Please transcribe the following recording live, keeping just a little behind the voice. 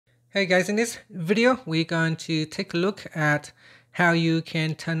Hey guys, in this video we're going to take a look at how you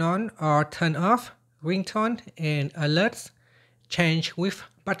can turn on or turn off ringtone and alerts change with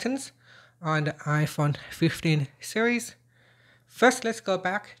buttons on the iPhone 15 series. First, let's go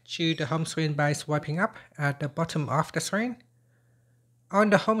back to the home screen by swiping up at the bottom of the screen. On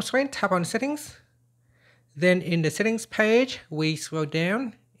the home screen, tap on settings. Then in the settings page, we scroll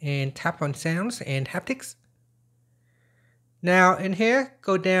down and tap on sounds and haptics. Now in here,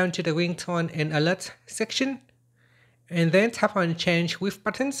 go down to the ringtone and alerts section and then tap on change with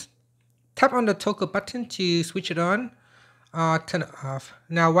buttons. Tap on the toggle button to switch it on or turn it off.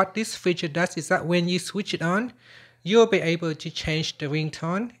 Now what this feature does is that when you switch it on, you'll be able to change the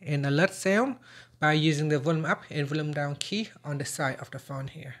ringtone and alert sound by using the volume up and volume down key on the side of the phone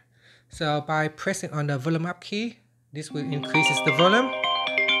here. So by pressing on the volume up key, this will increase the volume.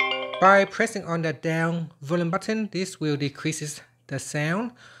 By pressing on the down volume button, this will decrease the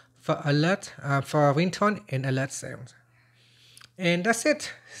sound for alert, for ringtone and alert sound. And that's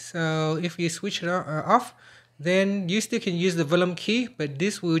it. So if you switch it off, then you still can use the volume key, but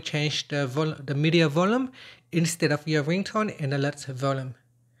this will change the media volume instead of your ringtone and alert volume.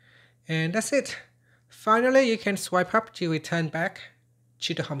 And that's it. Finally, you can swipe up to return back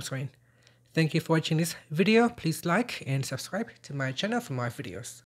to the home screen. Thank you for watching this video. Please like and subscribe to my channel for more videos.